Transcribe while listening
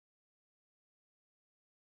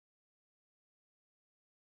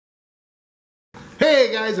Hey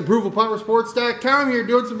guys, ApprovalPowerSports.com here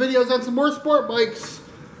doing some videos on some more sport bikes.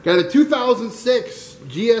 Got a 2006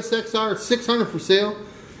 Gsxr 600 for sale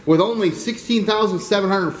with only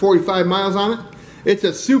 16,745 miles on it. It's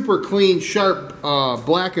a super clean, sharp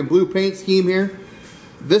black and blue paint scheme here.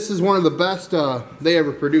 This is one of the best they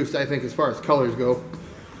ever produced, I think, as far as colors go.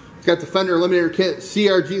 It's got the Fender Eliminator kit,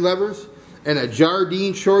 CRG levers, and a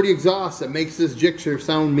JARDINE shorty exhaust that makes this JIXXER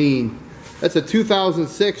sound mean. That's a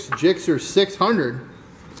 2006 JIXXER 600.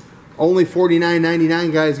 Only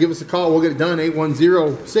 $49.99, guys. Give us a call. We'll get it done.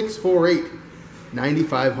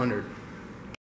 810-648-9500.